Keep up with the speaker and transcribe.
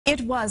It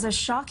was a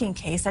shocking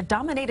case that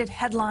dominated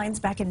headlines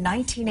back in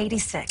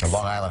 1986. A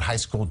Long Island high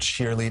school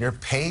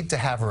cheerleader paid to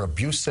have her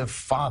abusive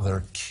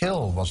father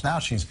killed. Well, now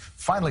she's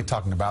finally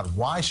talking about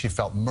why she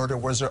felt murder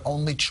was her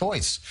only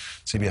choice.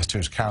 CBS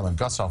 2's Carolyn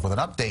Gusoff with an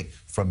update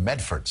from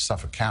Medford,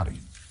 Suffolk County.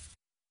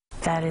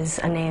 That is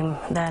a name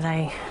that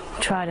I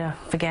try to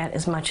forget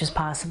as much as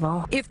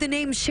possible. If the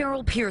name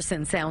Cheryl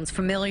Pierson sounds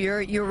familiar,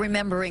 you're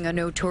remembering a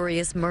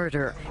notorious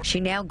murder. She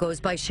now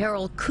goes by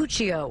Cheryl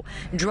Cuccio,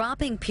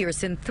 dropping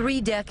Pierson 3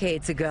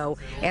 decades ago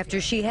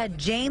after she had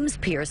James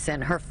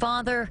Pierson, her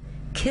father,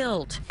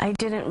 killed. I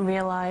didn't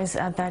realize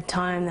at that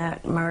time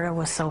that murder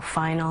was so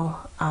final.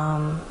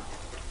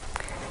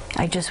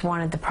 I just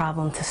wanted the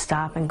problem to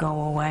stop and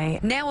go away.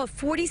 Now a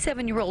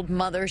 47-year-old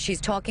mother, she's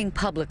talking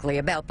publicly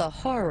about the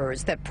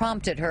horrors that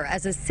prompted her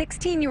as a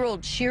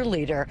 16-year-old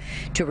cheerleader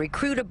to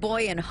recruit a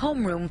boy in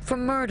homeroom for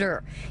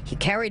murder. He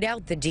carried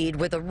out the deed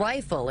with a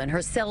rifle in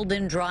her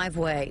Selden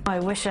driveway. I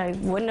wish I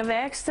wouldn't have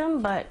asked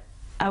him, but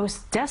I was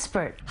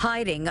desperate.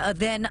 Hiding a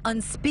then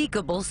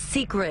unspeakable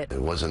secret. It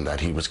wasn't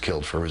that he was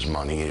killed for his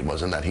money. It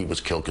wasn't that he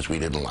was killed because we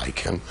didn't like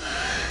him.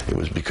 It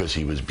was because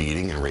he was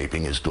beating and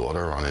raping his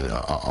daughter on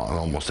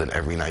almost an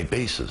every night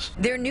basis.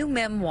 Their new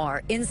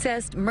memoir,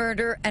 Incest,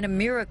 Murder, and a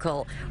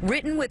Miracle,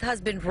 written with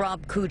husband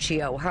Rob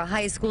Cuccio, her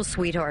high school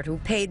sweetheart who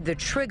paid the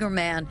trigger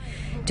man,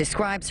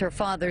 describes her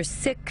father's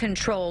sick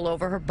control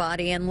over her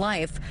body and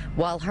life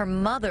while her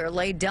mother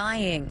lay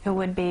dying. It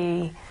would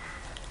be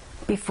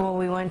before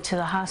we went to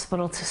the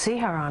hospital to see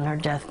her on her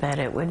deathbed.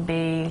 It would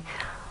be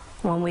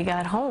when we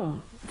got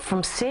home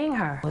from seeing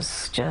her. It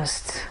was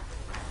just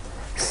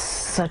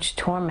such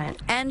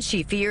torment. And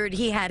she feared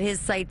he had his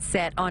sights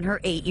set on her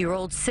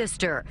 8-year-old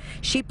sister.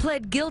 She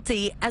pled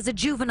guilty as a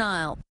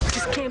juvenile.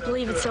 Just can't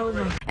believe it's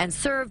over. And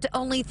served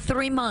only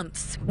 3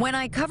 months. When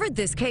I covered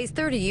this case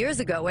 30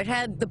 years ago, it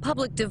had the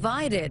public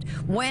divided.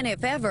 When,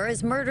 if ever,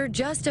 is murder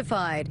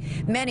justified?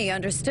 Many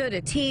understood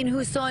a teen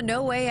who saw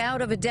no way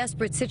out of a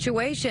desperate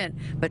situation,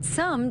 but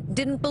some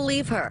didn't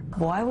believe her.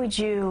 Why would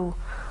you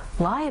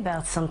lie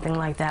about something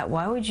like that?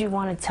 Why would you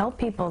want to tell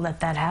people that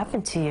that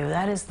happened to you?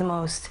 That is the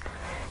most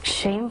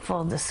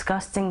shameful,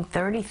 disgusting,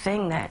 dirty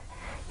thing that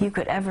you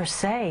could ever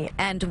say.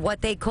 And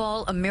what they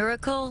call a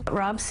miracle?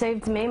 Rob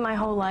saved me my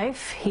whole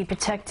life. He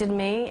protected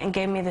me and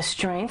gave me the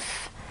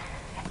strength.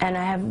 And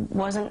I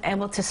wasn't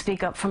able to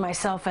speak up for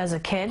myself as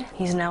a kid.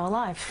 He's now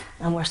alive,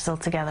 and we're still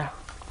together.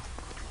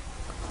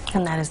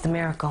 And that is the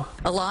miracle.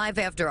 Alive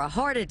after a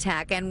heart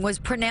attack and was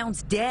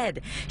pronounced dead.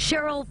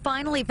 Cheryl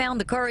finally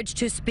found the courage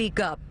to speak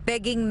up,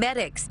 begging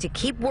medics to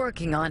keep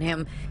working on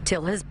him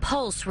till his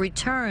pulse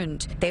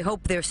returned. They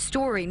hope their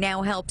story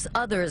now helps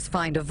others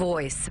find a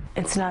voice.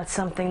 It's not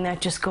something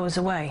that just goes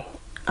away.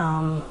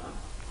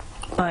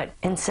 But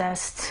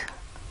incest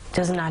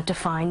does not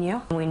define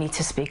you. We need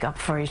to speak up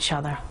for each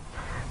other,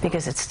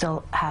 because it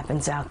still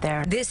happens out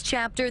there. This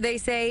chapter, they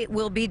say,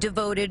 will be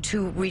devoted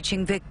to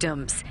reaching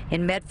victims.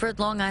 In Medford,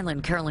 Long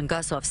Island, Carolyn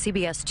Gusoff,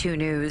 CBS 2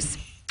 News.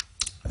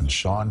 And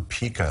Sean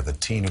Pica, the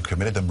teen who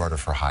committed the murder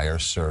for hire,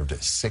 served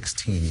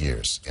 16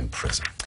 years in prison.